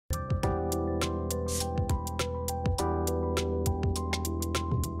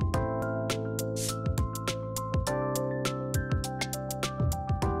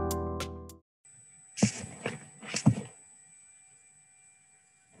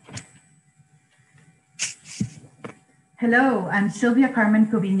Hello, I'm Sylvia Carmen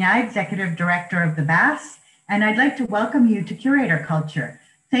Cubina, Executive Director of the BAS, and I'd like to welcome you to Curator Culture.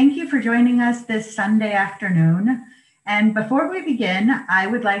 Thank you for joining us this Sunday afternoon. And before we begin, I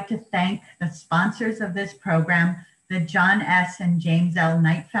would like to thank the sponsors of this program, the John S. and James L.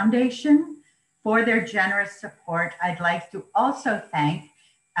 Knight Foundation, for their generous support. I'd like to also thank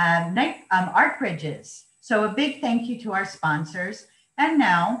Art Bridges. So a big thank you to our sponsors. And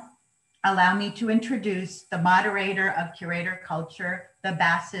now, allow me to introduce the moderator of Curator Culture, the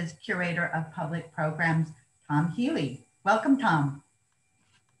BAS's Curator of Public Programs, Tom Healy. Welcome, Tom.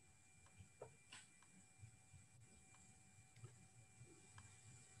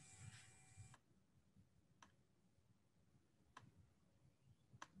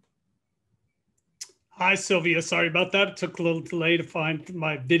 Hi, Sylvia. Sorry about that. It took a little delay to find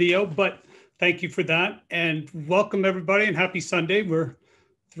my video, but thank you for that. And welcome, everybody, and happy Sunday. We're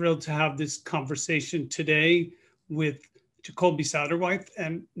thrilled to have this conversation today with Jacolby Satterwhite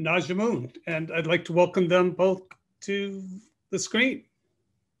and Najja Moon. And I'd like to welcome them both to the screen.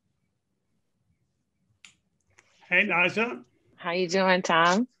 Hey, Najja. How you doing,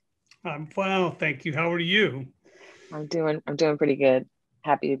 Tom? I'm well, thank you. How are you? I'm doing pretty good.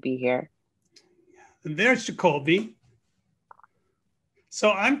 Happy to be here. And there's Jacolby.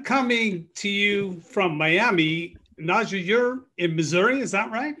 So I'm coming to you from Miami. Najja, you're in Missouri, is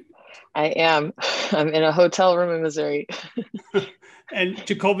that right? I am. I'm in a hotel room in Missouri. And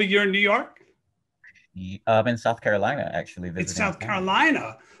Jacolby, you're in New York? I'm in South Carolina, actually. It's South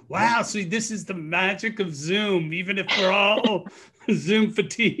Carolina. Wow. So this is the magic of Zoom, even if we're all Zoom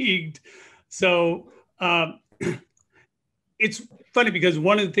fatigued. So it's funny because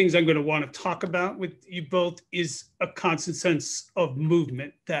one of the things I'm going to want to talk about with you both is a constant sense of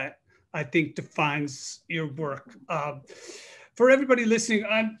movement that I think defines your work. For everybody listening,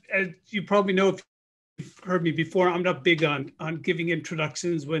 as you probably know, if you've heard me before, I'm not big on giving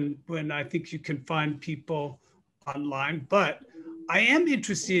introductions when I think you can find people online, but I am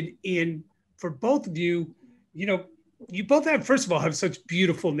interested in, for both of you, you both have, first of all, have such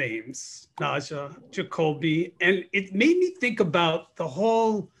beautiful names, Najja, Jacolby, and it made me think about the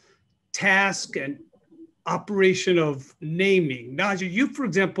whole task and operation of naming. Najja, you, for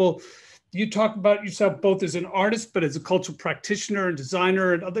example, you talk about yourself both as an artist, but as a cultural practitioner and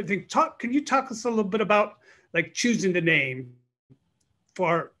designer and other things. Can you talk us a little bit about like choosing the name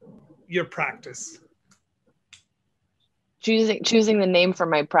for your practice? Choosing the name for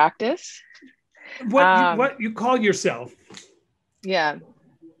my practice? What you call yourself? Yeah.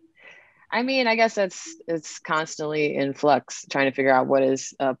 I mean, I guess it's constantly in flux, trying to figure out what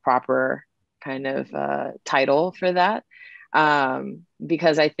is a proper kind of title for that.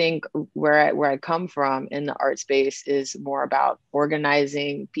 Because I think where I come from in the art space is more about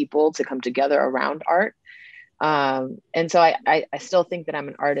organizing people to come together around art. And so I still think that I'm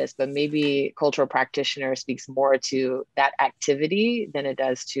an artist, but maybe cultural practitioner speaks more to that activity than it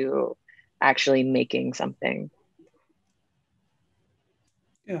does to actually making something.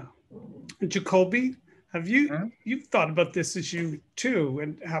 Yeah. And Jacolby, have you've thought about this issue too,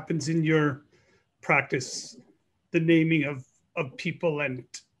 and it happens in your practice, the naming of people and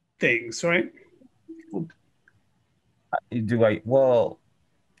things, right? Well,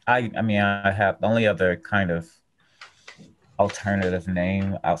 I mean, I have the only other kind of alternative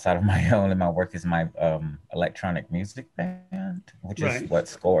name outside of my own in my work is my electronic music band, which is what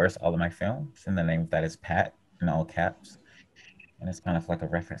scores all of my films. And the name of that is Pat in all caps. And it's kind of like a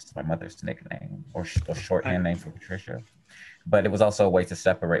reference to my mother's nickname or a shorthand name for Patricia. But it was also a way to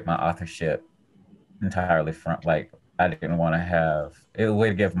separate my authorship entirely from, like, I didn't want to have, it was a way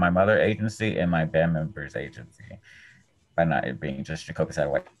to give my mother agency and my band members agency by not it being just Jacolby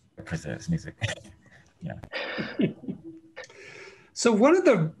Satterwhite presents music. Yeah. So one of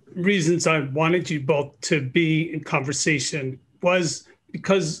the reasons I wanted you both to be in conversation was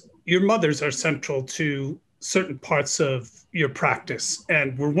because your mothers are central to certain parts of your practice.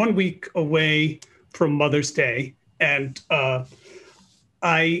 And we're 1 week away from Mother's Day. And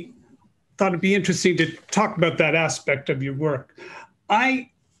I thought it'd be interesting to talk about that aspect of your work.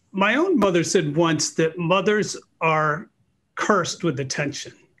 My own mother said once that mothers are cursed with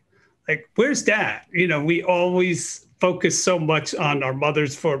attention. Like, where's Dad? We always focus so much on our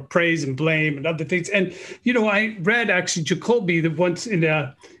mothers for praise and blame and other things. And, I read actually Jacolby that once in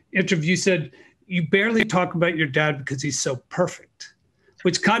an interview said, you barely talk about your dad because he's so perfect,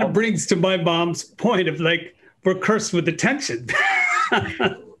 which kind of brings to my mom's point of like, we're cursed with attention.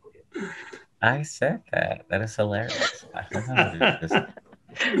 I said that. That is hilarious.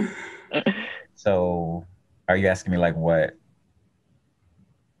 So are you asking me like what?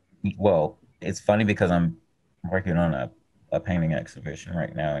 Well, it's funny because I'm I'm working on a painting exhibition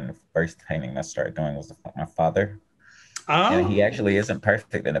right now, and the first painting I started doing was my father. And he Oh, actually isn't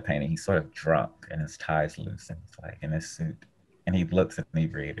perfect in the painting. He's sort of drunk and his tie's loose and he's like in his suit. And he looks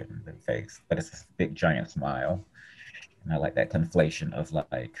inebriated in the face, but it's this big giant smile. And I like that conflation of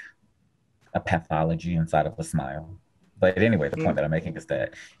like a pathology inside of a smile. But anyway, the point that I'm making is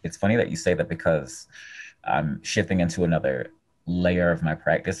that it's funny that you say that because I'm shifting into another layer of my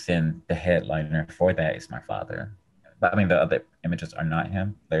practice, and the headliner for that is my father. But I mean, the other images are not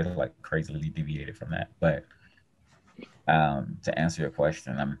him. They're like crazily deviated from that. But to answer your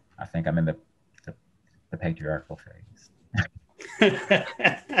question, I think I'm in the patriarchal phase.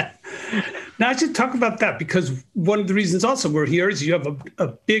 now I should talk about that because one of the reasons also we're here is you have a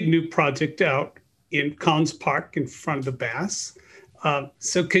big new project out in Collins Park in front of the Bass.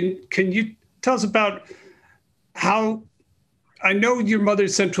 So can you tell us about how, I know your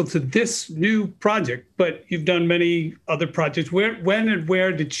mother's central to this new project, but you've done many other projects. When and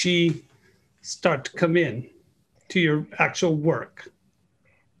where did she start to come in to your actual work?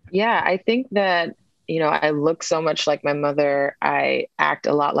 Yeah, I think that, I look so much like my mother. I act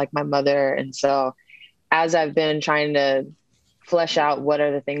a lot like my mother. And so as I've been trying to flesh out what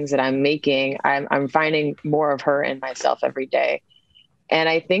are the things that I'm making, I'm finding more of her in myself every day. And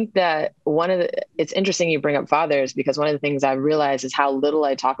I think that it's interesting you bring up fathers, because one of the things I realized is how little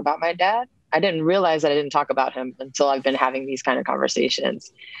I talk about my dad. I didn't realize that I didn't talk about him until I've been having these kind of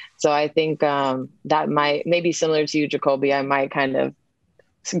conversations. So I think that might, maybe similar to you, Jacolby, I might kind of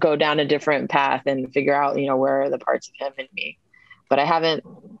go down a different path and figure out, where are the parts of him in me. But I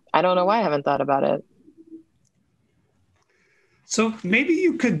don't know why I haven't thought about it. So maybe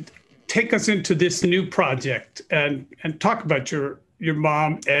you could take us into this new project and talk about your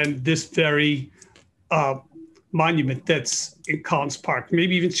mom and this very monument that's in Collins Park.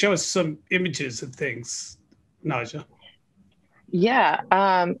 Maybe even show us some images and things, Najja. Yeah.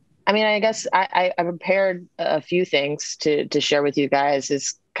 I mean, I guess I prepared a few things to share with you guys,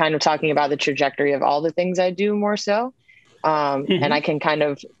 is kind of talking about the trajectory of all the things I do more so. And I can kind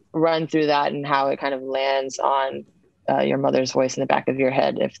of run through that and how it kind of lands on your mother's voice in the back of your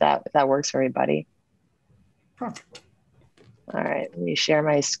head, if that works for everybody. Perfect. All right, let me share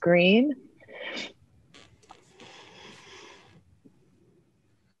my screen.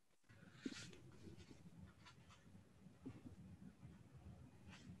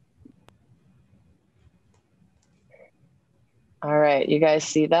 All right, you guys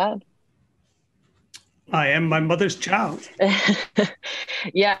see that? I am my mother's child.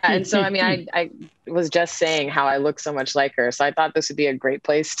 Yeah, and so I mean, I was just saying how I look so much like her, so I thought this would be a great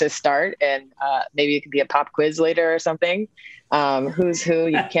place to start, and maybe it could be a pop quiz later or something. Who's who?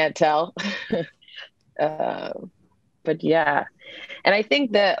 You can't tell. But yeah, and I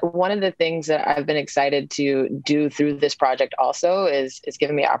think that one of the things that I've been excited to do through this project also is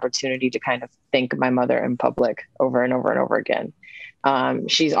giving me an opportunity to kind of thank my mother in public over and over and over again.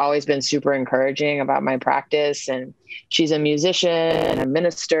 She's always been super encouraging about my practice, and she's a musician and a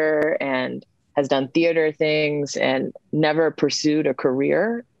minister and has done theater things and never pursued a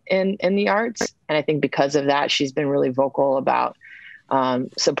career in the arts. And I think because of that, she's been really vocal about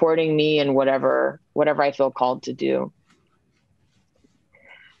supporting me in whatever I feel called to do.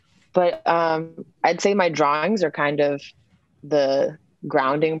 But I'd say my drawings are kind of the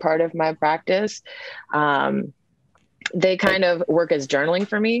grounding part of my practice. They kind of work as journaling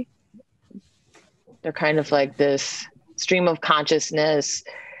for me. They're kind of like this stream of consciousness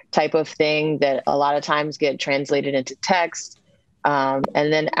type of thing that a lot of times get translated into text. And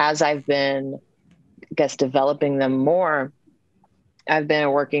then as I've been, I guess, developing them more, I've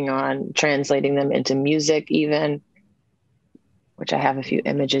been working on translating them into music even, which I have a few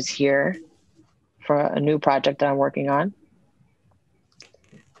images here for a new project that I'm working on.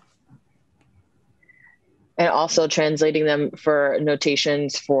 And also translating them for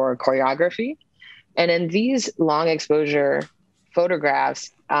notations for choreography. And in these long exposure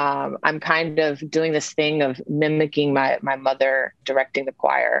photographs, I'm kind of doing this thing of mimicking my mother directing the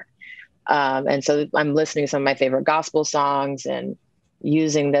choir. And so I'm listening to some of my favorite gospel songs and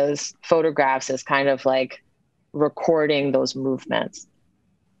using those photographs as kind of like recording those movements.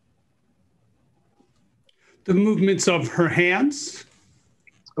 The movements of her hands?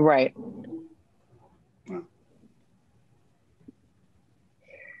 Right. Wow.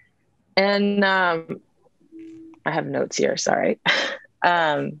 And I have notes here, sorry.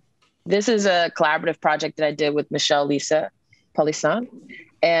 This is a collaborative project that I did with Michelle Lisa Polisson.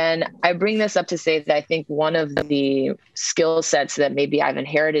 And I bring this up to say that I think one of the skill sets that maybe I've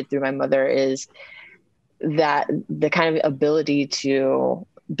inherited through my mother is that the kind of ability to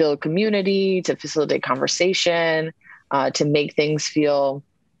build community, to facilitate conversation, to make things feel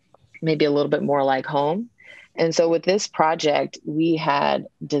maybe a little bit more like home. And so with this project, we had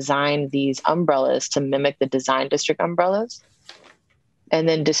designed these umbrellas to mimic the design district umbrellas, and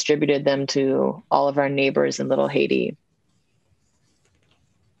then distributed them to all of our neighbors in Little Haiti.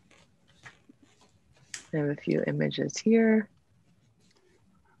 I have a few images here.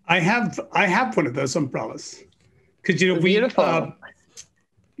 I have one of those umbrellas. Because, you know, Beautiful.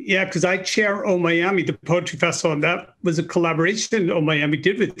 Yeah, because I chair O Miami, the poetry festival, and that was a collaboration O Miami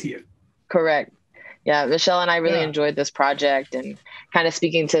did with you. Correct. Yeah, Michelle and I really enjoyed this project, and kind of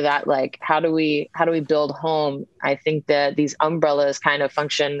speaking to that, like, how do we build home? I think that these umbrellas kind of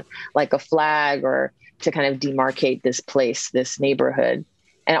function like a flag, or to kind of demarcate this place, this neighborhood.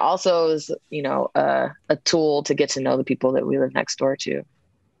 And also is, you know, a tool to get to know the people that we live next door to.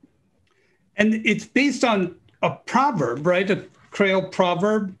 And it's based on a proverb, right? A Creole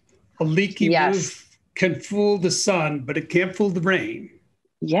proverb, a leaky roof can fool the sun, but it can't fool the rain.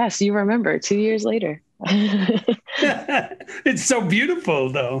 Yes, you remember 2 years later. It's so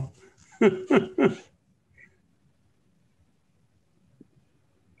beautiful, though.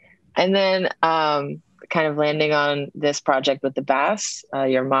 And then kind of landing on this project with the bass,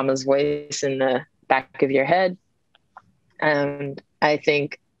 your mama's voice in the back of your head. And I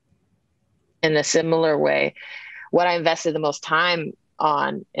think in a similar way, what I invested the most time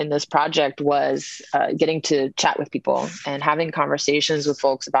on in this project was getting to chat with people and having conversations with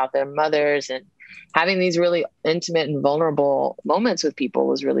folks about their mothers, and having these really intimate and vulnerable moments with people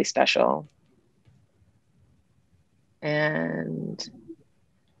was really special. And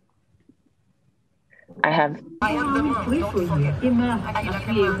I have I'm gonna pray for you.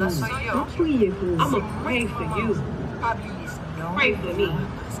 Pray for me.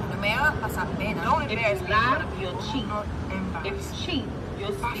 Don't embarrass me. You'll cheat. If you cheat,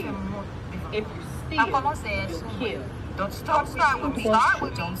 you'll steal. If you steal, you'll kill. Don't start with me.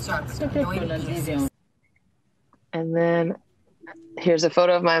 Don't start with me. And then here's a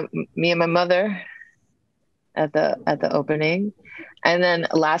photo of me and my mother at the opening. And then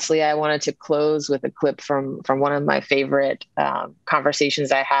lastly, I wanted to close with a clip from one of my favorite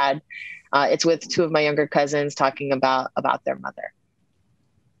conversations I had. It's with two of my younger cousins talking about their mother.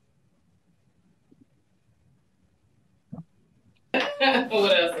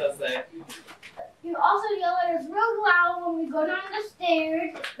 What else I say? You also yell at us real loud when we go down the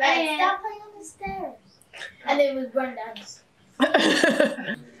stairs. Right. Stop playing on the stairs. And then we run down the stairs.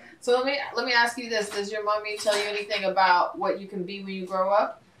 So let me ask you this: does your mommy tell you anything about what you can be when you grow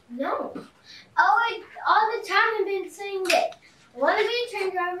up? No. Oh, all the time I've been saying that I want to be a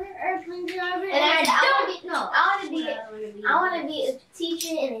train driver, airplane driver, and I want to be a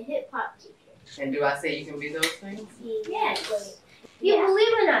teacher and a hip hop teacher. And do I say you can be those things? Yes. You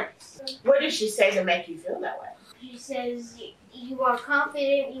believe in us. What does she say to make you feel that way? She says you are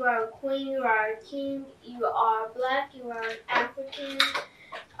confident, you are a queen, you are a king, you are black, you are African.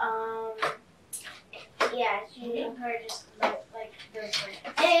 She encourages like those things.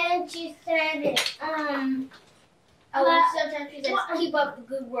 And she said sometimes she says keep up the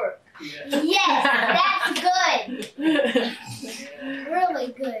good work. Yeah. Yes, that's good.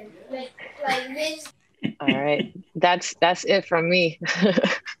 Really good. Like this. All right, that's it from me.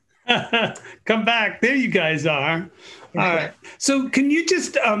 Come back. There you guys are. All right. So can you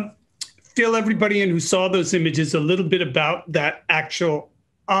just fill everybody in who saw those images a little bit about that actual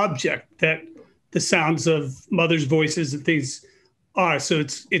object that the sounds of mothers' voices and things are? So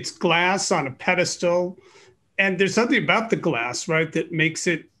it's glass on a pedestal, and there's something about the glass, right, that makes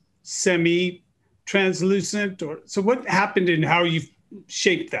it semi-translucent. Or so what happened and how you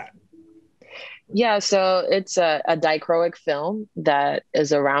shaped that? Yeah, so it's a dichroic film that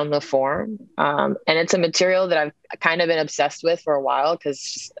is around the form. And it's a material that I've kind of been obsessed with for a while because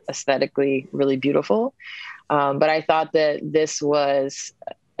it's just aesthetically really beautiful. But I thought that this was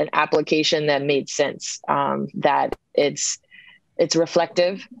an application that made sense, that it's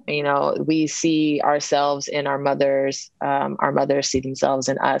reflective. You know, we see ourselves in our mothers see themselves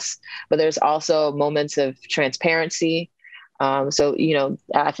in us. But there's also moments of transparency. So, you know,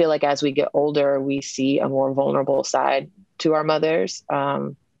 I feel like as we get older, we see a more vulnerable side to our mothers,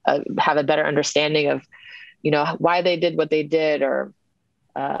 have a better understanding of, you know, why they did what they did, or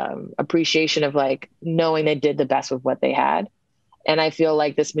appreciation of like knowing they did the best with what they had. And I feel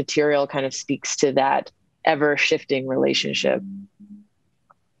like this material kind of speaks to that ever shifting relationship.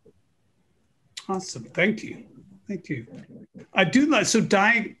 Awesome. Thank you. Thank you. I do like, so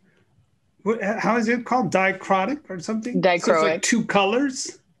how is it called? Dichroic or something? Dichroic. So it's like two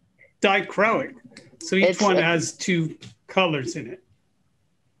colors? Dichroic. So each one has two colors in it.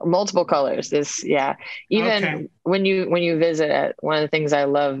 multiple colors. It's even when you visit it, one of the things I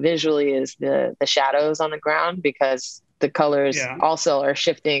love visually is the shadows on the ground, because the colors also are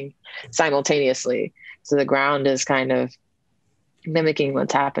shifting simultaneously, so the ground is kind of mimicking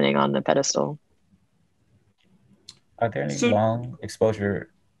what's happening on the pedestal. Are there any long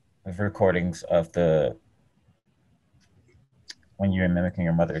exposure of recordings of when you're mimicking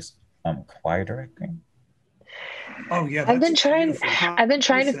your mother's choir directing? Oh yeah, I've been trying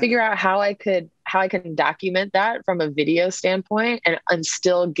to figure out how I can document that from a video standpoint and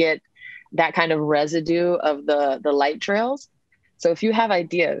still get that kind of residue of the light trails. So if you have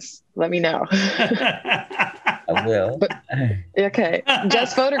ideas, let me know. I will. Okay,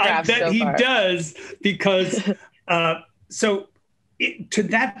 just photographs. I bet he does, because to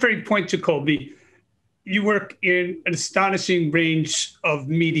that very point, Jacolby, you work in an astonishing range of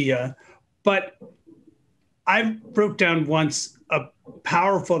media, but I wrote down once a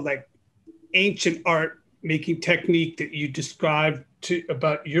powerful, like, ancient art making technique that you described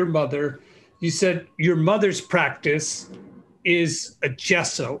about your mother. You said your mother's practice is a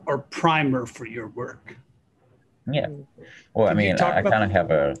gesso or primer for your work. Yeah. Well, I mean, I kind of have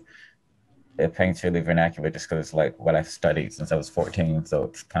a painterly vernacular just because it's like what I've studied since I was 14. So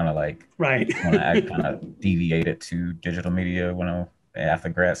it's kind of like when I kind of deviated to digital media after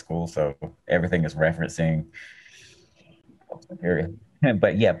grad school. So everything is referencing.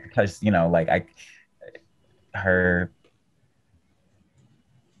 But yeah, because the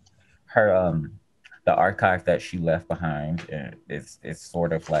archive that she left behind is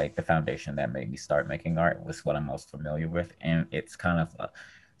sort of like the foundation that made me start making art, was what I'm most familiar with. And it's kind of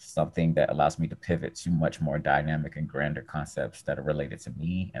something that allows me to pivot to much more dynamic and grander concepts that are related to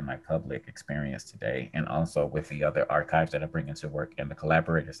me and my public experience today, and also with the other archives that I bring into work and the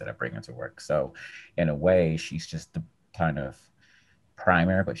collaborators that I bring into work. So in a way, she's just the kind of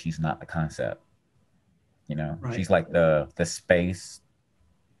primer, but she's not the concept. She's like the space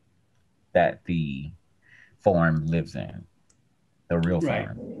that the form lives in, the real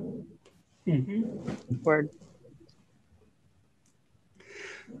form. Mm-hmm. Word.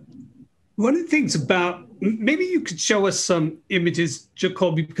 One of the things about, maybe you could show us some images,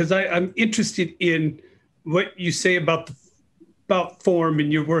 Jacolby, because I'm interested in what you say about form in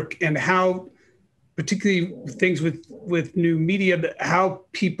your work, and how, particularly things with new media, how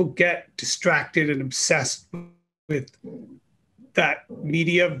people get distracted and obsessed with that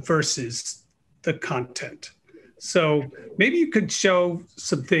media versus the content. So maybe you could show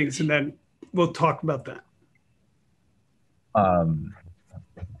some things and then we'll talk about that.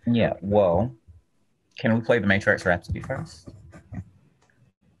 Yeah, well, can we play the Matrix Rhapsody first?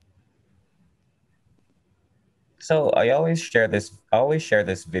 So I always share this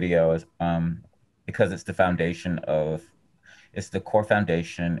video because it's the foundation it's the core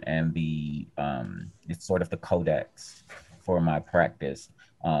foundation and it's sort of the codex for my practice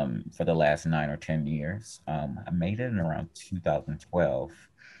for the last 9 or 10 years. I made it in around 2012.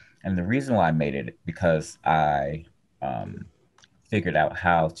 And the reason why I made it, because I figured out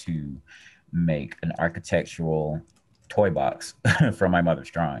how to make an architectural toy box from my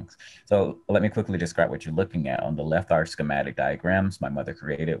mother's drawings. So let me quickly describe what you're looking at. On the left are schematic diagrams my mother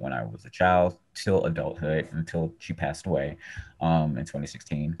created when I was a child till adulthood, until she passed away in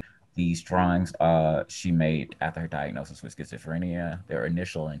 2016. These drawings she made after her diagnosis with schizophrenia. Their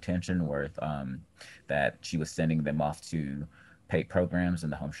initial intention was that she was sending them off to paid programs in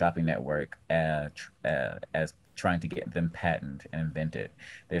the Home Shopping Network as trying to get them patented and invented.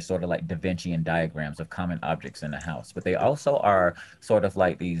 They're sort of like Da Vincian diagrams of common objects in the house, but they also are sort of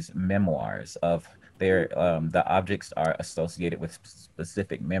like these memoirs of the objects are associated with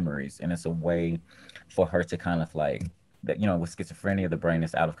specific memories, and it's a way for her to kind of like that, with schizophrenia, the brain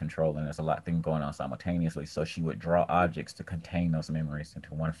is out of control and there's a lot of things going on simultaneously. So she would draw objects to contain those memories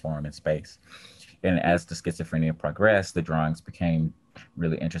into one form in space. And as the schizophrenia progressed, the drawings became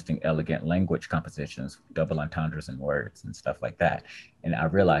really interesting, elegant language compositions, double entendres in words and stuff like that. And I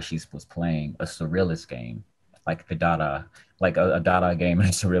realized she was playing a surrealist game, like a Dada game and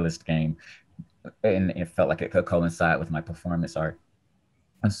a surrealist game. And it felt like it could coincide with my performance art.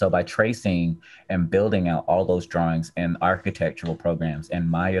 And so by tracing and building out all those drawings in architectural programs and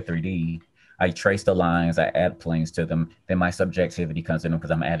Maya 3D, I trace the lines, I add planes to them, then my subjectivity comes in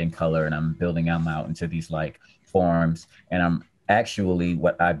because I'm adding color and I'm building them out into these like forms. And I'm actually,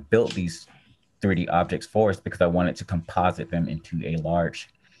 what I built these 3D objects for is because I wanted to composite them into a large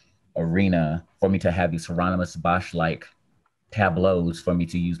arena for me to have these Hieronymus Bosch-like tableaus for me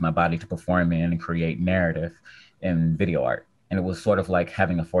to use my body to perform in and create narrative in video art. And it was sort of like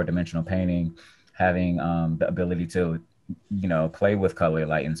having a 4-dimensional painting, having the ability to you know, play with color,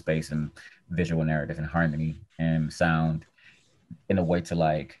 light, and space, and visual narrative, and harmony, and sound in a way to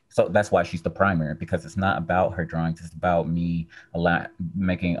like, so that's why she's the primary, because it's not about her drawings, it's about me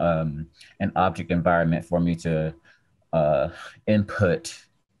making an object environment for me to input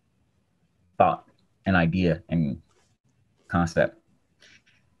thought and idea and concept.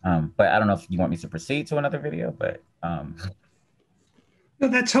 But I don't know if you want me to proceed to another video, but no,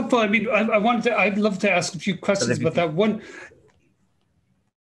 that's helpful. I mean, I'd love to ask a few questions about that. One,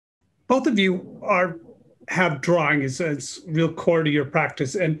 both of you have drawing as real core to your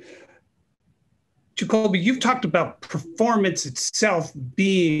practice. And Jacolby, you've talked about performance itself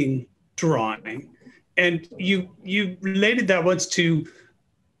being drawing. And you related that once to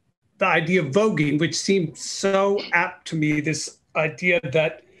the idea of voguing, which seemed so apt to me, this idea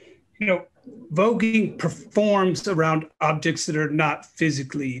that, you know, voguing performs around objects that are not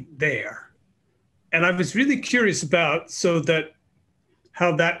physically there. And I was really curious about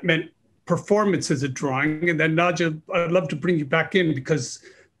how that meant performance as a drawing. And then Najja, I'd love to bring you back in, because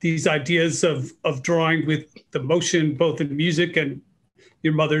these ideas of drawing with the motion, both in music and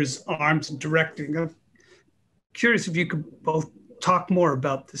your mother's arms and directing. I'm curious if you could both talk more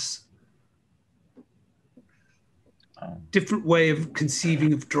about this different way of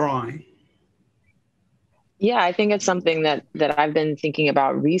conceiving of drawing. Yeah, I think it's something that I've been thinking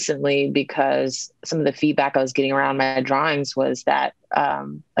about recently, because some of the feedback I was getting around my drawings was that,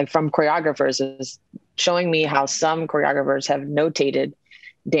 like from choreographers, is showing me how some choreographers have notated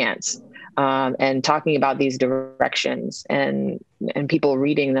dance and talking about these directions and people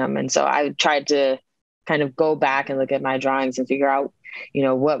reading them. And so I tried to kind of go back and look at my drawings and figure out, you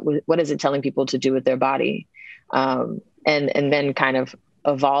know, what is it telling people to do with their body, and then kind of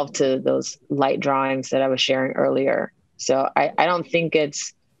evolve to those light drawings that I was sharing earlier. So I don't think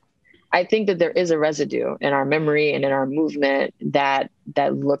I think that there is a residue in our memory and in our movement that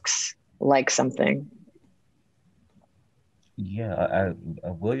looks like something. Yeah,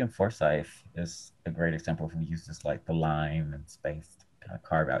 William Forsythe is a great example who uses like the line and space to kind of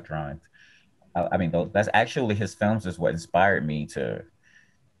carve out drawings. I mean, that's actually his films is what inspired me to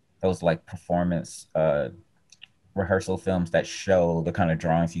those like performance rehearsal films that show the kind of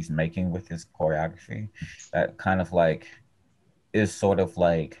drawings he's making with his choreography. That kind of like is sort of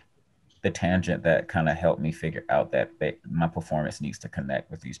like the tangent that kind of helped me figure out that my performance needs to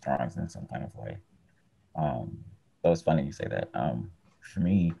connect with these drawings in some kind of way. So it's funny you say that. For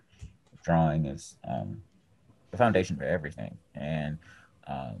me, drawing is the foundation for everything. And,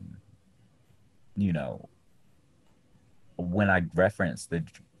 you know, when I reference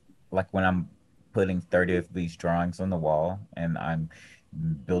when I'm putting 30 of these drawings on the wall and I'm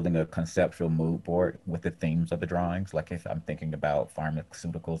building a conceptual mood board with the themes of the drawings, like if I'm thinking about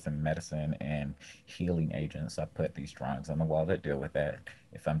pharmaceuticals and medicine and healing agents, I put these drawings on the wall that deal with that.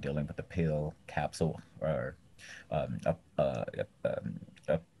 If I'm dealing with a pill, capsule, or a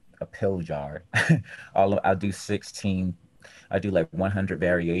pill jar, I'll do 16. I do like 100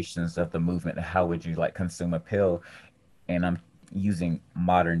 variations of the movement. How would you like consume a pill? And I'm using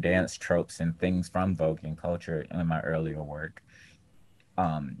modern dance tropes and things from voguing culture in my earlier work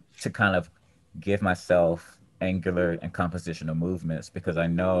to kind of give myself angular and compositional movements, because I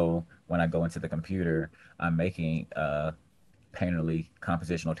know when I go into the computer, I'm making painterly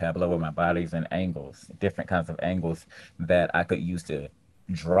compositional tableau of my bodies and angles, different kinds of angles that I could use to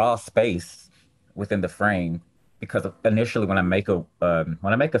draw space within the frame. Because initially when I make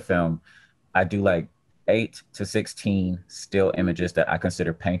a film, I do like 8 to 16 still images that I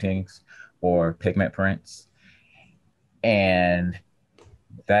consider paintings or pigment prints. And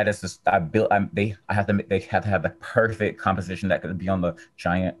that is just, they have to have the perfect composition that could be on the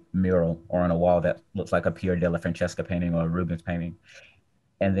giant mural or on a wall that looks like a Pier della Francesca painting or a Rubens painting.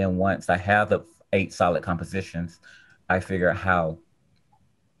 And then once I have the 8 solid compositions, I figure out how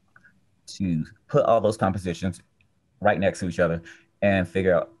to put all those compositions right next to each other and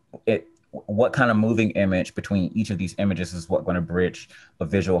figure out what kind of moving image between each of these images is what's going to bridge a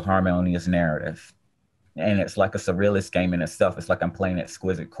visual harmonious narrative. And it's like a surrealist game in itself. It's like I'm playing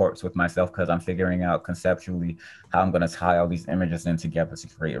exquisite corpse with myself, because I'm figuring out conceptually how I'm going to tie all these images in together to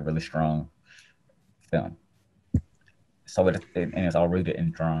create a really strong film. So it's all rooted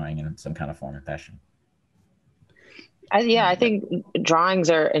in drawing in some kind of form and fashion. I think drawings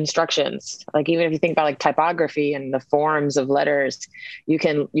are instructions. Like even if you think about like typography and the forms of letters, you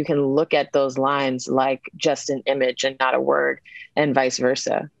can look at those lines like just an image and not a word, and vice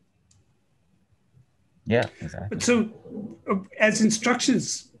versa. Yeah, exactly. So as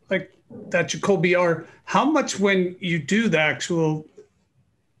instructions like that, Jacolby, are how much when you do the actual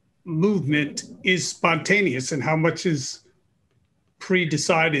movement is spontaneous and how much is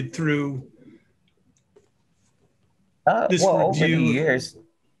pre-decided through this well, review? over the years,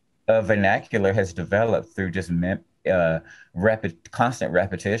 vernacular has developed through just constant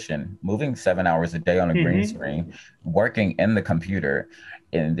repetition, moving 7 hours a day on a green screen, working in the computer.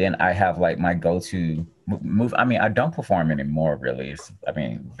 And then I have like my go-to move. I mean, I don't perform anymore, really.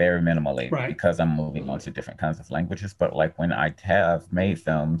 Very minimally, right, because I'm moving on to different kinds of languages. But like when I have made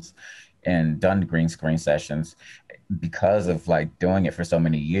films and done green screen sessions, because of like doing it for so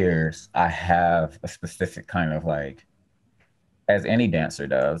many years, I have a specific kind of like, as any dancer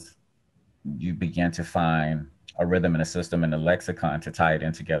does, you begin to find a rhythm and a system and a lexicon to tie it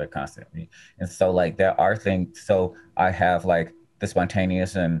in together constantly. And so like there are things, so I have like the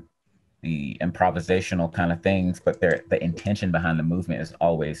spontaneous and the improvisational kind of things, but the intention behind the movement is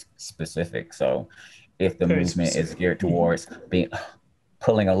always specific. So if the movement is geared towards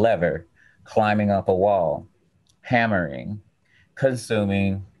pulling a lever, climbing up a wall, hammering,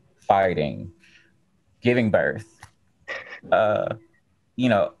 consuming, fighting, giving birth,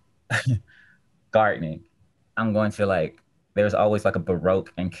 gardening, I'm going to like, there's always like a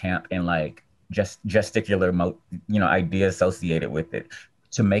Baroque and camp and like just gesticular, idea associated with it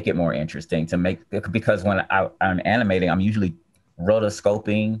to make it more interesting, because when I'm animating, I'm usually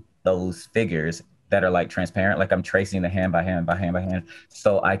rotoscoping those figures that are like transparent, like I'm tracing the hand by hand by hand by hand,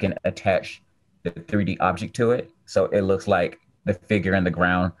 so I can attach the 3D object to it. So it looks like the figure and the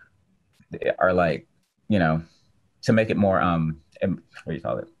ground are like, to make it more, what do you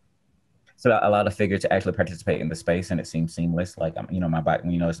call it? So I allow the figure to actually participate in the space, and it seems seamless. Like, my body,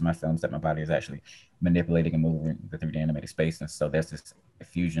 when you notice in my films that my body is actually manipulating and moving the 3D animated space. And so there's this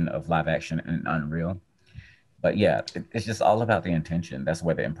fusion of live action and Unreal. But yeah, it's just all about the intention. That's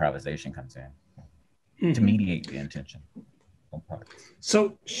where the improvisation comes in, to mediate the intention.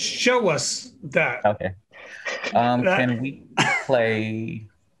 So show us that. Okay. Can we play...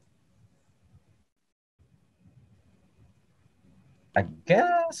 I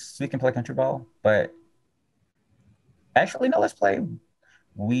guess we can play Country Ball, but actually, no, let's play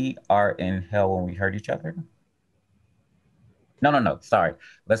We Are in Hell When We Hurt Each Other. No, sorry.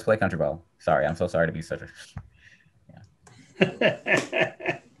 Let's play Country Ball. Sorry, I'm so sorry to be such a...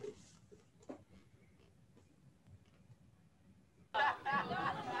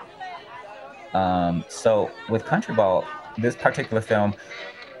 So with Country Ball, this particular film,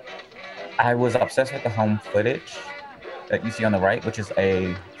 I was obsessed with the home footage that you see on the right, which is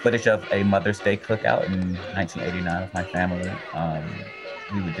a footage of a Mother's Day cookout in 1989 with my family.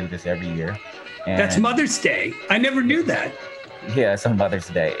 We would do this every year. And that's Mother's Day. I never knew that. Yeah, it's on Mother's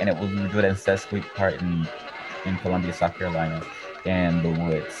Day. And we would do it in Sesquique Park in Columbia, South Carolina, and the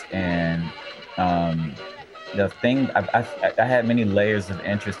woods. And the thing, I had many layers of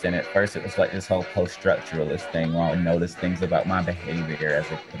interest in it. First, it was like this whole post-structuralist thing where I noticed things about my behavior as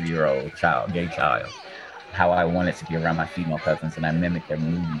a 3-year-old gay child. How I wanted to be around my female cousins, and I mimicked their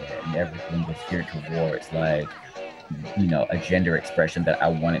movement, and everything was geared towards like, a gender expression that I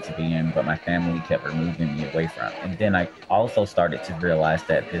wanted to be in, but my family kept removing me away from. And then I also started to realize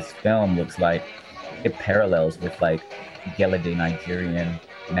that this film looks like it parallels with like Gelede Nigerian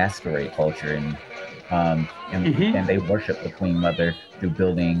masquerade culture, and they worship the Queen Mother through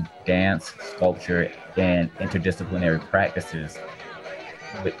building dance, sculpture, and interdisciplinary practices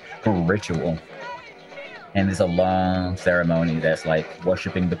through ritual. And there's a long ceremony that's like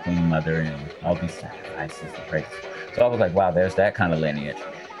worshiping the Queen Mother and all these sacrifices and prayers. So I was like, wow, there's that kind of lineage.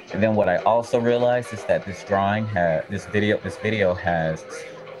 And then what I also realized is that this video has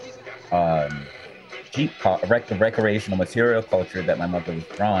the recreational material culture that my mother was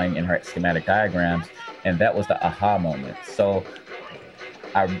drawing in her schematic diagrams, and that was the aha moment. So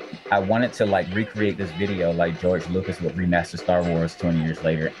I wanted to like recreate this video like George Lucas would remaster Star Wars 20 years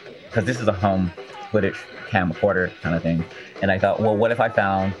later, because this is a home footage camcorder kind of thing. And I thought, well, what if I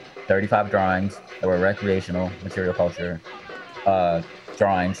found 35 drawings that were recreational material culture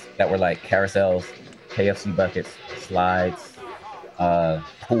drawings that were like carousels, KFC buckets, slides,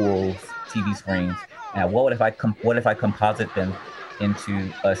 pools, TV screens, and what if I composite them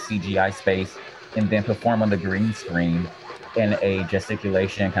into a CGI space and then perform on the green screen in a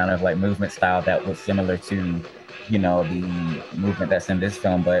gesticulation kind of like movement style that was similar to, the movement that's in this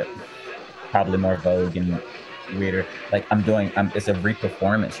film, but probably more vogue and weirder. Like it's a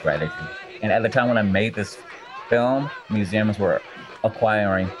re-performance strategy. And at the time when I made this film, museums were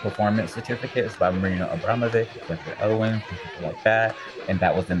acquiring performance certificates by Marina Abramovic, Clifford Owens, people like that. And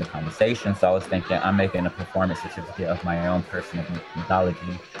that was in the conversation. So I was thinking, I'm making a performance certificate of my own personal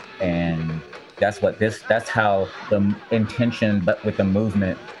mythology. And that's how the intention, but with the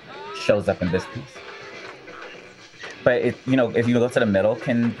movement shows up in this piece. But if you go to the middle,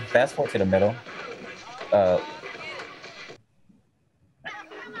 can fast forward to the middle.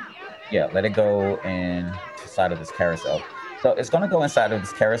 Yeah, let it go inside of this carousel. So it's going to go inside of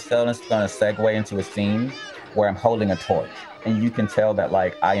this carousel, and it's going to segue into a scene where I'm holding a torch. And you can tell that,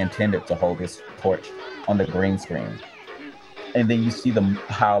 like, I intended to hold this torch on the green screen. And then you see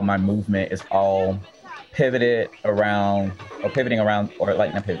how my movement is all pivoting around, or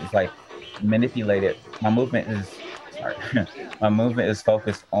like not pivot, it's like manipulated. My movement is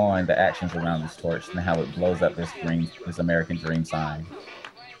focused on the actions around this torch and how it blows up this American dream sign.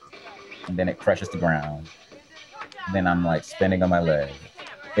 And then it crushes the ground. And then I'm like spinning on my leg.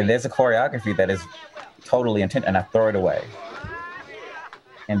 And there's a choreography that is totally intent, and I throw it away.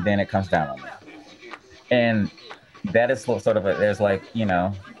 And then it comes down on me. And that is sort of there's like,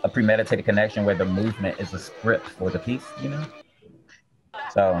 a premeditated connection where the movement is a script for the piece,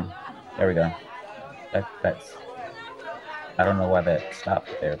 So there we go. That's, I don't know why that stopped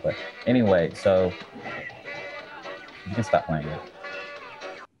there, but anyway, so you can stop playing it.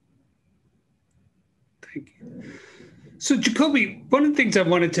 Thank you. So Jacolby, one of the things I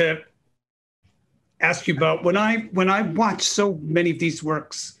wanted to ask you about, when I watch so many of these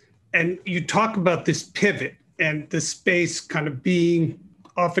works, and you talk about this pivot and the space kind of being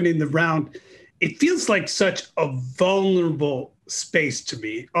often in the round, it feels like such a vulnerable space to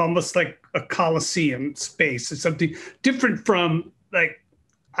me, almost like a Colosseum space. It's something different from, like,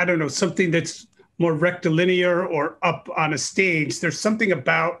 I don't know, something that's more rectilinear or up on a stage. There's something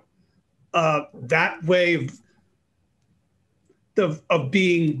about that way of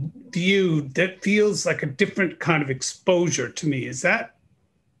being viewed that feels like a different kind of exposure to me. Is that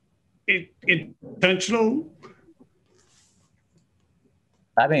intentional?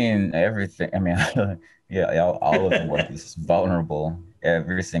 I mean, everything. I mean, yeah, all of the work is vulnerable,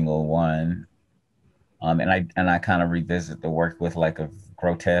 every single one. And I kind of revisit the work with like a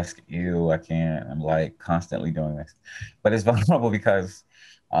grotesque, ew, I'm like constantly doing this, but it's vulnerable because.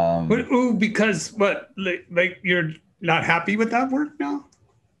 Because what? Like you're not happy with that work now?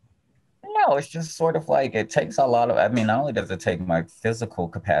 No, it's just sort of like it takes a lot of. I mean, not only does it take my physical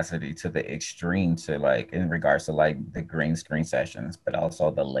capacity to the extreme, to like in regards to like the green screen sessions, but also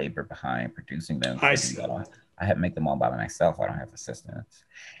the labor behind producing them. I see. I have to make them all by myself. I don't have assistants,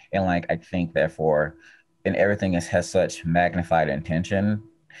 and like I think therefore, and everything has such magnified intention.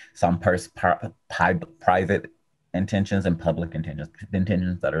 Some private intentions and public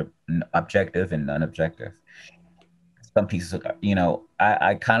intentions that are objective and non-objective. Some pieces,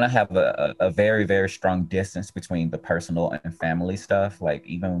 I kind of have a very, very strong distance between the personal and family stuff, like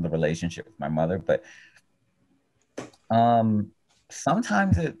even the relationship with my mother. But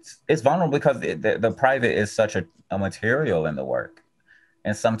sometimes it's vulnerable because the private is such a material in the work.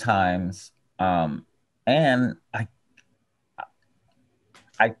 And sometimes, and I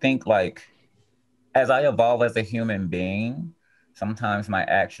think like, as I evolve as a human being, sometimes my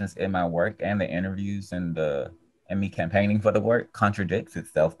actions in my work and the interviews and me campaigning for the work contradicts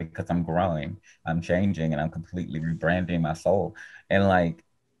itself because I'm growing, I'm changing, and I'm completely rebranding my soul. And like,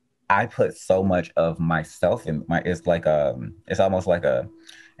 I put so much of myself in it's like it's almost like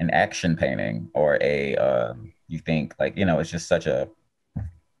an action painting or you think like, it's just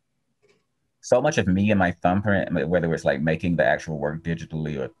so much of me and my thumbprint, whether it's like making the actual work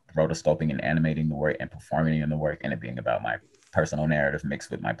digitally or rotoscoping and animating the work and performing in the work, and it being about my personal narrative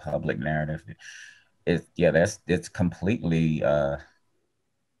mixed with my public narrative. It's completely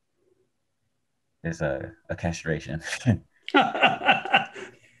is a castration.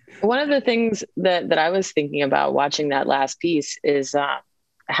 One of the things that I was thinking about watching that last piece is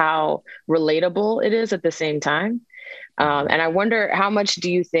how relatable it is at the same time. And I wonder, how much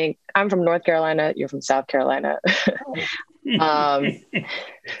do you think, I'm from North Carolina, you're from South Carolina. Yeah,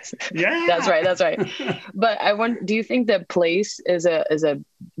 that's right. But I wonder, do you think that place is a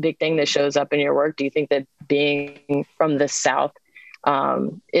big thing that shows up in your work? Do you think that being from the South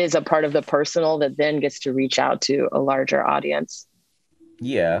is a part of the personal that then gets to reach out to a larger audience?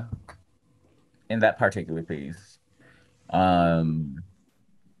 Yeah, in that particular piece.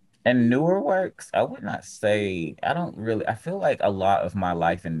 And newer works, I would not say, I feel like a lot of my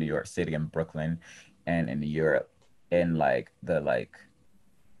life in New York City and Brooklyn and in Europe, in like the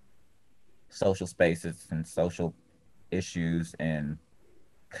social spaces and social issues, and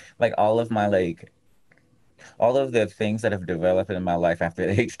like all of the things that have developed in my life after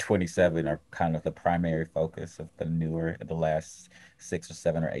age 27 are kind of the primary focus of the last 6 or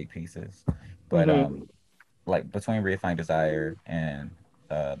 7 or 8 pieces. But like between Redefined Desire and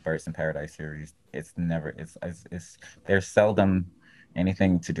Birds in Paradise series, there's seldom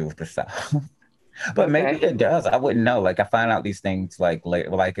anything to do with the South. But maybe it does. I wouldn't know. Like I find out these things like later.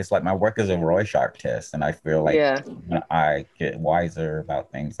 Like it's like my work is a Rorschach test, and I feel like when I get wiser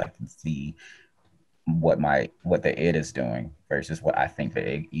about things, I can see what the id is doing versus what I think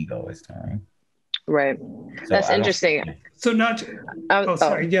the ego is doing. Right. So that's interesting. So not. Oh,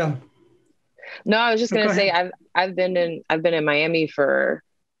 sorry. Yeah. No, I was just gonna say I've been in Miami for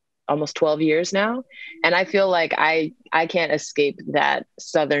almost 12 years now, and I feel like I can't escape that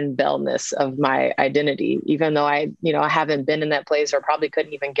Southern belle-ness of my identity, even though I haven't been in that place or probably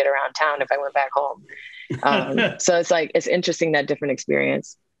couldn't even get around town if I went back home. So it's like it's interesting, that different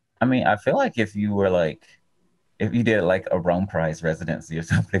experience. I mean, I feel like if you did like a Rome Prize residency or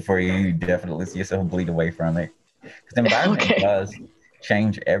something for you, you definitely see yourself bleed away from it. Because the environment does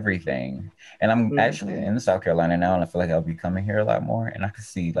change everything. And I'm actually in South Carolina now, and I feel like I'll be coming here a lot more. And I could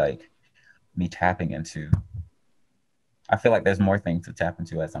see like me tapping into, I feel like there's more things to tap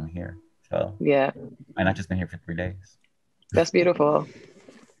into as I'm here. So yeah. And I've just been here for 3 days. That's beautiful.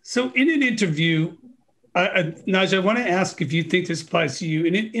 So in an interview, Najja, I want to ask if you think this applies to you.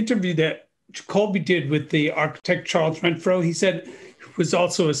 In an interview that Jacolby did with the architect Charles Renfro, he said, who was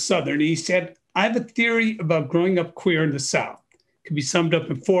also a Southern, he said, I have a theory about growing up queer in the South. It can be summed up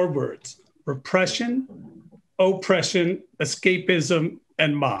in 4 words: repression, oppression, escapism,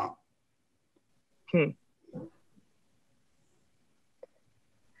 and mom.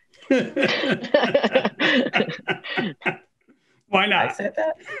 Why not? I said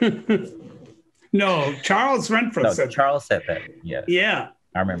that? No, Charles Renfro said Charles said that, yes. Yeah.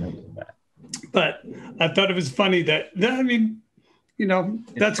 I remember that. But I thought it was funny that I mean,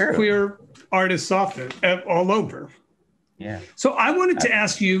 that's true. Queer artists often, all over. Yeah. So I wanted to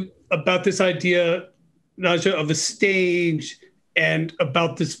ask you about this idea, Najja, of a stage and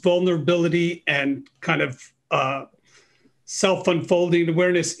about this vulnerability and kind of self-unfolding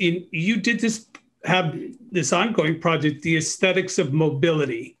awareness. You did have this ongoing project, the aesthetics of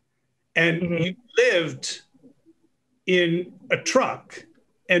mobility, and you lived in a truck,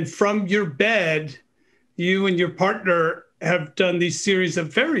 and from your bed, you and your partner have done these series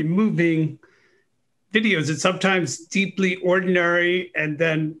of very moving videos, and sometimes deeply ordinary and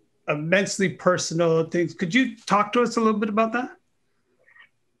then immensely personal things. Could you talk to us a little bit about that?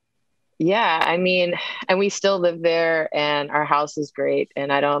 Yeah, I mean, and we still live there, and our house is great.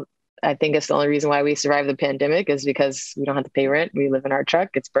 And I think it's the only reason why we survived the pandemic is because we don't have to pay rent. We live in our truck.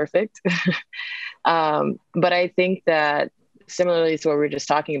 It's perfect. But I think that similarly to what we were just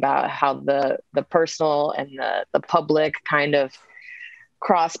talking about, how the personal and the public kind of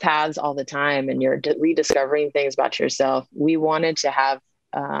cross paths all the time, and you're rediscovering things about yourself. We wanted to have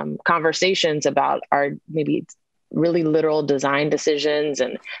conversations about our maybe really literal design decisions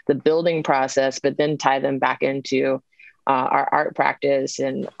and the building process, but then tie them back into our art practice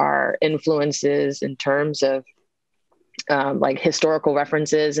and our influences in terms of like historical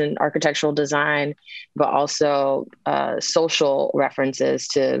references and architectural design, but also social references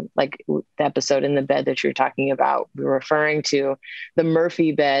to like the episode In the Bed that you're talking about. We're referring to the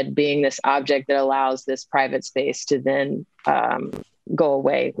Murphy bed being this object that allows this private space to then go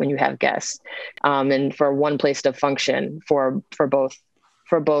away when you have guests, and for one place to function for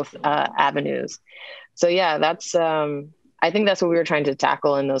both avenues. So yeah, that's I think that's what we were trying to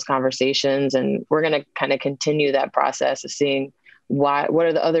tackle in those conversations, and we're going to kind of continue that process of seeing what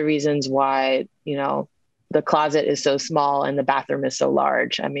are the other reasons why the closet is so small and the bathroom is so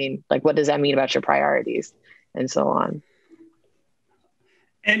large. I mean, like, what does that mean about your priorities, and so on.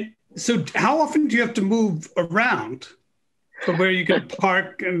 And so, how often do you have to move around from where you can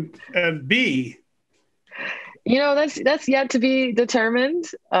park and be? That's yet to be determined.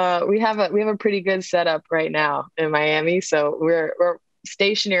 We have a pretty good setup right now in Miami, so we're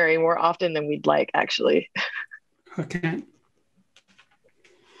stationary more often than we'd like, actually. Okay.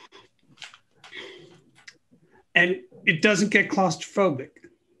 And it doesn't get claustrophobic?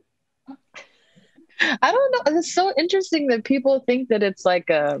 I don't know. It's so interesting that people think that it's like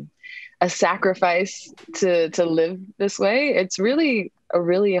a sacrifice to live this way. It's really a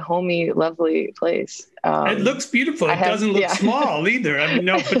really homey, lovely place. It looks beautiful. It doesn't look small either. I mean,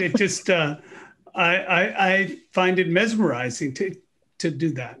 no, but it just, I find it mesmerizing to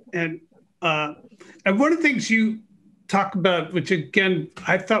do that. And one of the things you talk about, which again,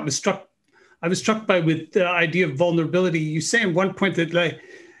 I was struck by with the idea of vulnerability. You say at one point that like,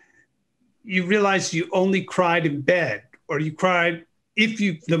 you realized you only cried in bed, or you cried,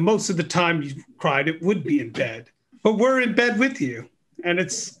 the most of the time you cried, it would be in bed, but we're in bed with you. And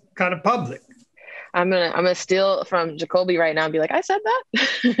it's kind of public. I'm gonna steal from Jacolby right now and be like, I said that.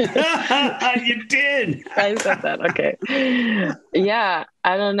 You did. I said that. Okay. Yeah,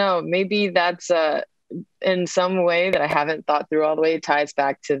 I don't know. Maybe that's in some way that I haven't thought through all the way, ties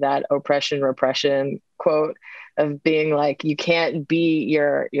back to that oppression repression quote of being like, you can't be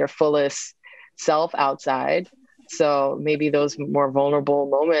your fullest self outside. So maybe those more vulnerable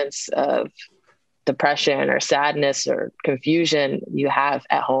moments of depression or sadness or confusion you have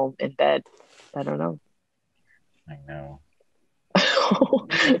at home in bed. I don't know. I know.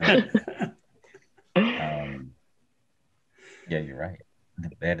 Yeah, you're right. The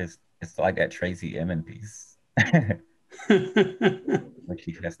bed it's like that Tracy Emin piece. When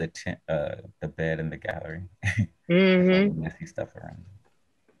she has the bed in the gallery. Mm-hmm. Messy stuff around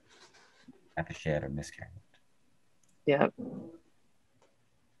after she had her miscarriage. Yeah.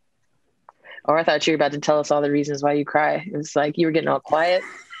 Or I thought you were about to tell us all the reasons why you cry. It's like you were getting all quiet,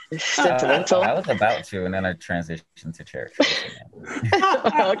 sentimental. I was about to, and then I transitioned to church.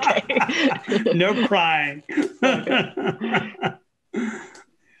 Okay. No crying.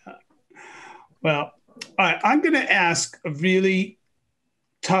 Well, all right, I'm going to ask a really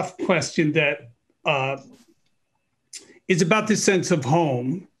tough question that is about the sense of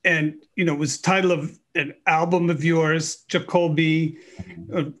home. And, you know, it was the title of an album of yours, Jacolby,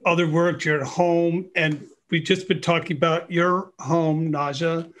 other work, you're at home. And we've just been talking about your home,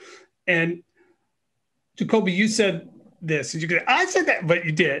 Najja. And Jacolby, you said this. I said that, but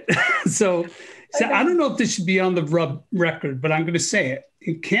you did. So I don't know if this should be on the record, but I'm going to say it.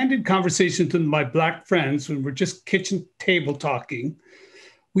 In candid conversations with my Black friends, when we're just kitchen table talking,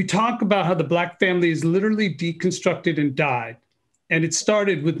 we talk about how the Black family is literally deconstructed and died. And it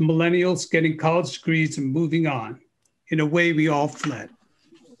started with millennials getting college degrees and moving on. In a way, we all fled.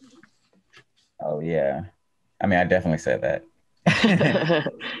 Oh, yeah. I mean, I definitely said that.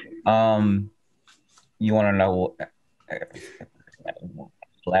 You want to know,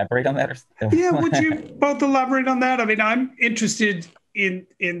 elaborate on that? Yeah, would you both elaborate on that? I mean, I'm interested in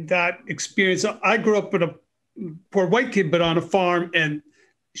that experience. I grew up with a poor white kid, but on a farm, and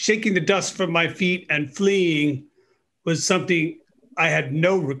shaking the dust from my feet and fleeing was something I had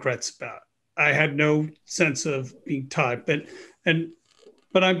no regrets about. I had no sense of being tied, but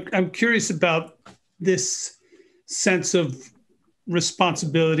I'm curious about this sense of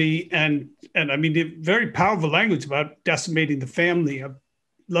responsibility and I mean, the very powerful language about decimating the family. I'd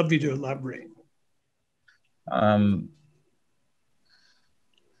love you to elaborate.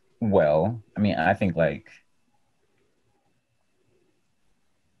 Well, I mean, I think like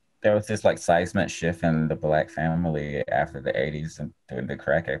there was this like seismic shift in the Black family after the 80s, and the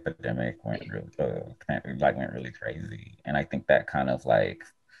crack epidemic went really crazy. And I think that kind of like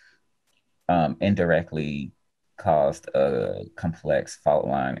indirectly caused a complex fault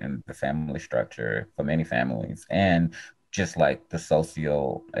line in the family structure for many families, and just like the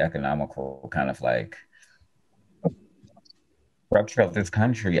socio-economical kind of like structure of this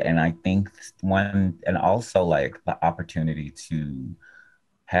country. And I think and also like the opportunity to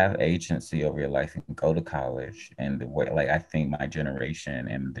have agency over your life and go to college, and the way, like, I think my generation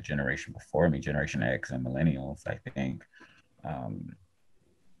and the generation before me, Generation X and millennials, I think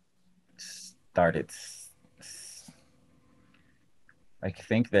started. I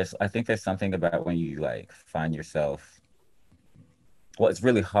think there's something about when you like find yourself. Well, it's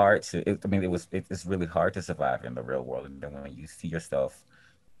really hard to. It's really hard to survive in the real world, and then when you see yourself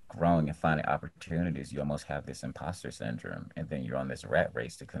growing and finding opportunities, you almost have this imposter syndrome, and then you're on this rat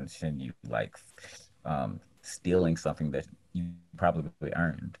race to continue like stealing something that you probably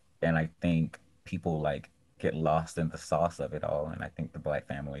earned. And I think people like get lost in the sauce of it all, and I think the Black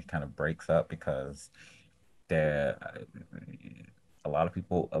family kind of breaks up because a lot of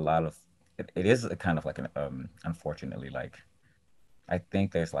people, it is a kind of like an unfortunately, like, I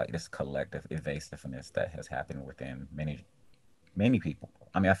think there's like this collective evasiveness that has happened within many people.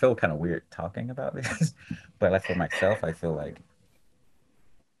 I mean, I feel kind of weird talking about this, but like for myself, I feel like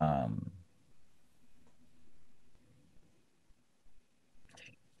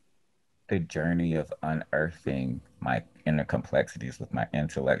the journey of unearthing my inner complexities with my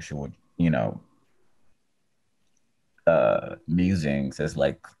intellectual, musings has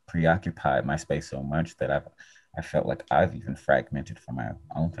like preoccupied my space so much that I felt like I've even fragmented from my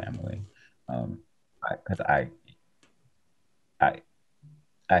own family, because I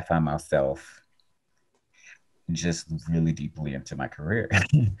find myself just really deeply into my career.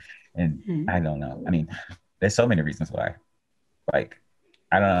 And I don't know. I mean, there's so many reasons why. Like,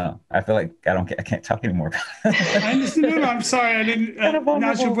 I don't know. I feel like I can't talk anymore about it. I understand. No, I'm sorry. I didn't.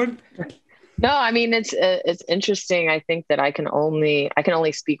 Najja, No, I mean it's interesting. I think that I can only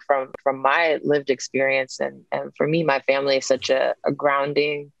speak from my lived experience, and for me, my family is such a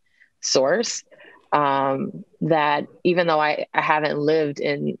grounding source, that even though I haven't lived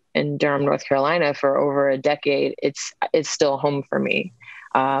in Durham, North Carolina for over a decade, it's still home for me.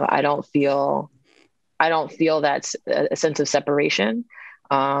 I don't feel that's a sense of separation.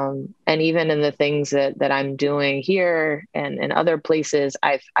 And even in the things that I'm doing here and other places,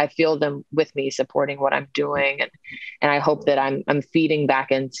 I feel them with me, supporting what I'm doing. And I hope that I'm feeding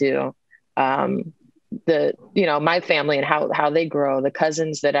back into, my family and how they grow, the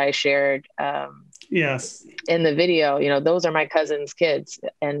cousins that I shared, yes, in the video, those are my cousins' kids.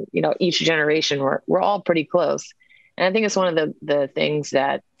 And, each generation, we're all pretty close. And I think it's one of the things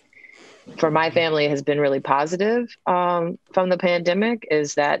that for my family has been really positive, from the pandemic,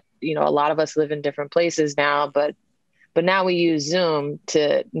 is that, a lot of us live in different places now, but now we use Zoom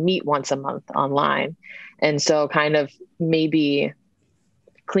to meet once a month online. And so kind of maybe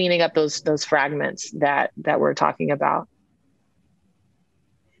cleaning up those fragments that we're talking about.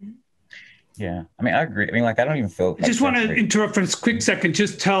 Yeah, I mean, I agree. I mean, like, I don't even feel. I just want to interrupt for a quick second.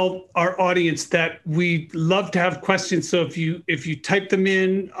 Just tell our audience that we love to have questions. So if you type them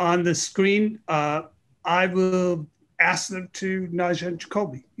in on the screen, I will ask them to Najja and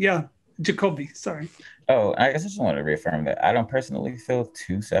Jacolby. Yeah, Jacolby. Sorry. Oh, I guess I just want to reaffirm that I don't personally feel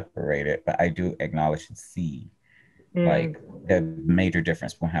too separated, but I do acknowledge and see like the major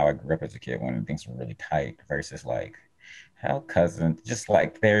difference between how I grew up as a kid when things were really tight versus like how cousins, just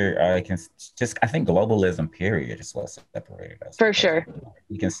like I think globalism period is what separated us. For sure.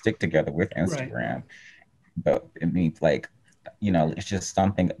 We can stick together with Instagram, right. But it means like, it's just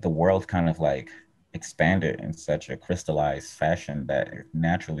something the world kind of like expanded in such a crystallized fashion that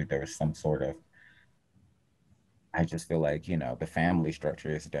naturally there was some sort of, I just feel like, the family structure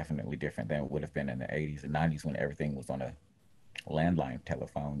is definitely different than it would have been in the 80s and 90s when everything was on a landline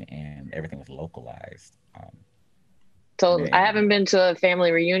telephone and everything was localized. So I haven't been to a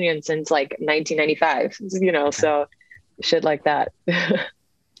family reunion since like 1995, so shit like that.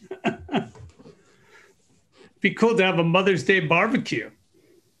 Be cool to have a Mother's Day barbecue.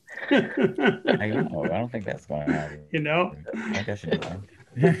 I don't think that's going on. I think I should do one.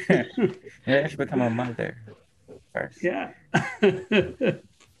 I should become a mother first. Yeah.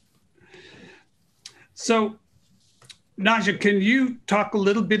 So, Najja, can you talk a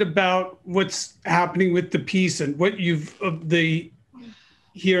little bit about what's happening with the piece and what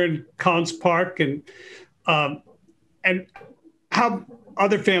here in Collins Park and how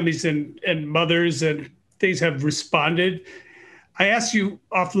other families and mothers and things have responded? I asked you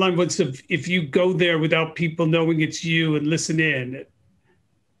offline once if you go there without people knowing it's you and listen in.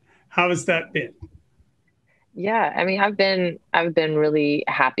 How has that been? Yeah, I mean, I've been really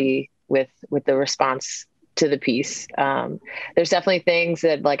happy with the response to the piece. There's definitely things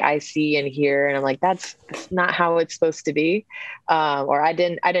that like I see and hear, and I'm like, that's not how it's supposed to be, or I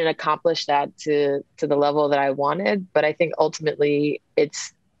didn't accomplish that to the level that I wanted. But I think ultimately,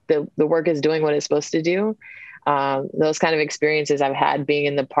 it's the work is doing what it's supposed to do. Those kind of experiences I've had being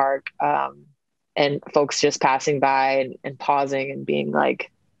in the park, and folks just passing by and pausing and being like,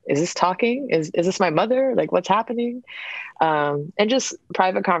 is this talking? Is this my mother? Like, what's happening? And just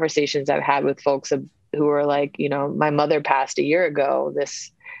private conversations I've had with folks who are like, my mother passed a year ago.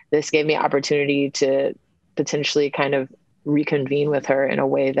 This gave me opportunity to potentially kind of reconvene with her in a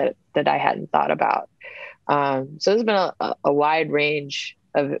way that I hadn't thought about. So there's been a wide range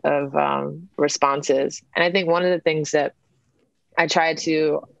of responses. And I think one of the things that I try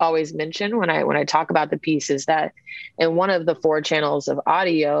to always mention when I talk about the piece is that in one of the 4 channels of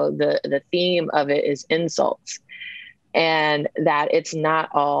audio, the theme of it is insults, and that it's not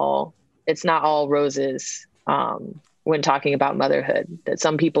all roses when talking about motherhood. That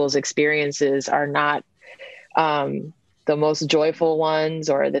some people's experiences are not the most joyful ones,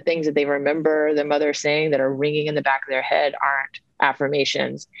 or the things that they remember their mother saying that are ringing in the back of their head aren't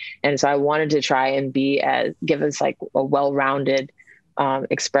affirmations. And so I wanted to try and give us like a well-rounded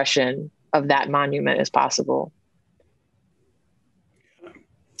expression of that monument as possible.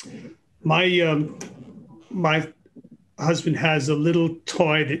 My husband has a little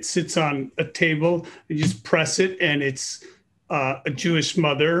toy that sits on a table. You just press it, and it's a Jewish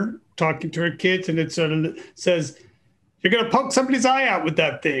mother talking to her kids, and it sort of says, "You're going to poke somebody's eye out with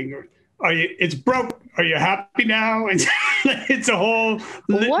that thing. Or, it's broke. Are you happy now?" And it's a whole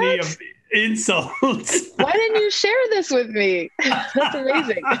litany of insults. Why didn't you share this with me? That's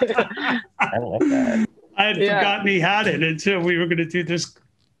amazing. I love that. I had forgotten he had it until we were going to do this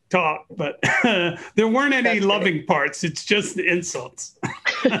talk, but there weren't any loving parts. It's just the insults.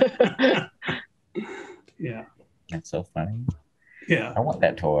 Yeah. That's so funny. Yeah. I want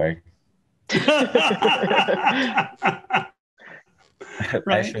that toy.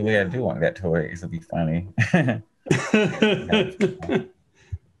 Right. Actually, I do want that toy. It'll be funny.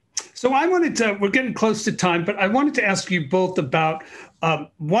 So I wanted to, we're getting close to time, but I wanted to ask you both about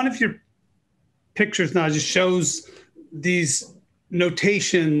one of your pictures now just shows these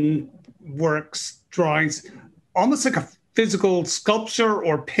notation works, drawings, almost like a physical sculpture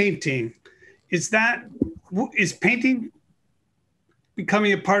or painting. Is painting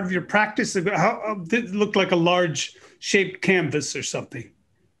becoming a part of your practice? How did it look like a large shaped canvas or something?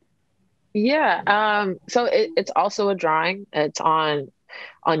 Yeah. So it's also a drawing. It's on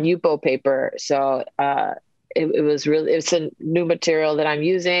Yupo paper. So it's a new material that I'm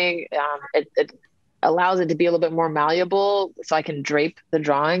using. It allows it to be a little bit more malleable, so I can drape the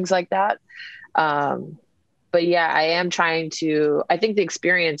drawings like that. But yeah, I am trying to, I think the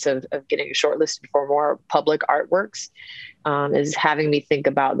experience of getting shortlisted for more public artworks is having me think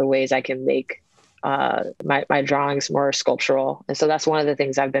about the ways I can make my drawings more sculptural. And so that's one of the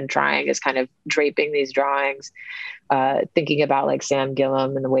things I've been trying, is kind of draping these drawings, thinking about like Sam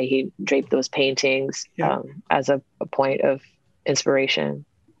Gillam and the way he draped those paintings as a point of inspiration.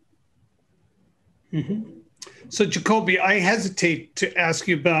 Mm-hmm. So Jacolby, I hesitate to ask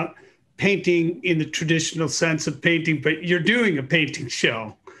you about painting in the traditional sense of painting, but you're doing a painting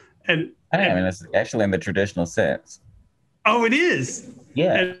show. And it's actually in the traditional sense. Oh, it is?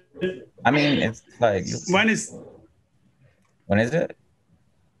 Yeah. I mean, it's like... When is it?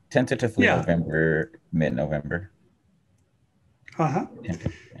 Tentatively November, mid-November. Uh-huh.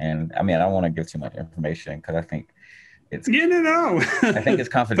 And I mean, I don't want to give too much information because I think it's... No. I think it's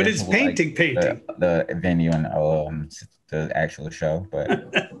confidential. But it's painting. The venue and the actual show,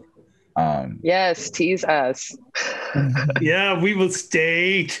 but... Yes, tease us. Yeah, we will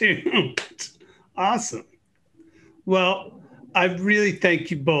stay tuned. Awesome. Well, I really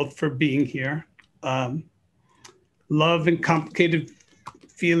thank you both for being here. Love and complicated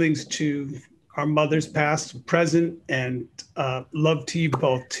feelings to our mothers past and present, and love to you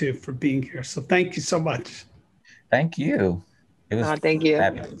both too for being here. So thank you so much. Thank you. It was thank you.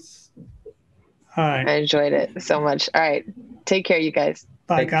 Fabulous. All right. I enjoyed it so much. All right. Take care, you guys.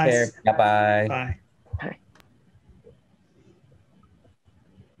 Bye, guys. Bye-bye. Bye.